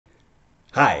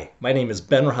Hi, my name is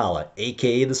Ben Ruhala,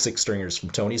 aka the Six Stringers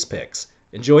from Tony's Picks.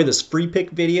 Enjoy this free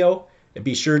pick video and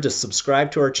be sure to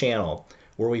subscribe to our channel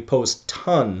where we post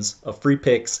tons of free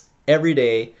picks every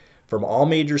day from all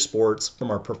major sports from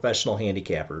our professional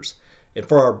handicappers. And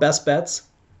for our best bets,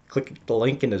 click the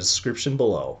link in the description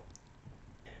below.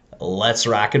 Let's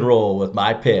rock and roll with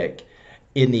my pick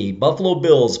in the Buffalo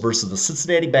Bills versus the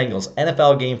Cincinnati Bengals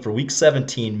NFL game for Week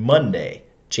 17, Monday,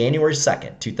 January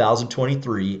 2nd,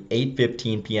 2023,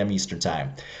 8:15 p.m. Eastern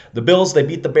Time. The Bills, they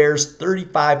beat the Bears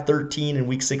 35-13 in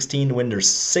Week 16 to win their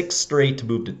sixth straight to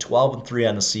move to 12-3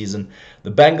 on the season.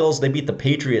 The Bengals, they beat the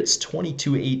Patriots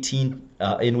 22-18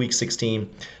 in Week 16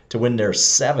 to win their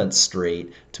seventh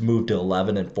straight to move to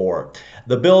 11-4.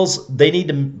 The Bills, they need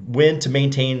to win to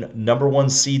maintain number one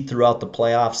seed throughout the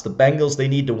playoffs. The Bengals, they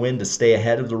need to win to stay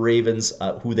ahead of the Ravens,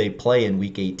 who they play in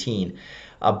Week 18.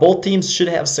 Both teams should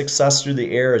have success through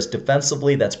the air, as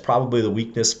defensively, that's probably the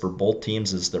weakness for both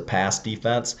teams is their pass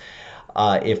defense.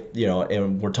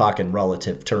 And we're talking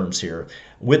relative terms here.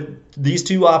 With these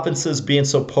two offenses being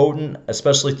so potent,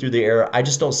 especially through the air, I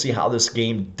just don't see how this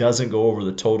game doesn't go over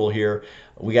the total here.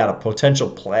 We got a potential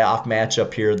playoff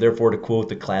matchup here. Therefore, to quote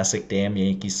the classic Damn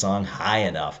Yankees song, high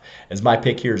enough. As my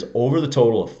pick here is over the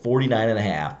total of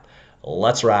 49.5.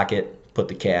 Let's rock it. Put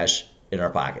the cash in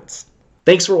our pockets.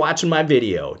 Thanks for watching my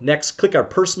video. Next, click our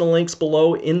personal links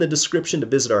below in the description to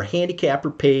visit our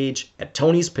handicapper page at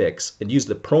Tony's Picks and use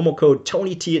the promo code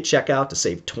TonyT at checkout to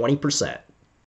save 20%.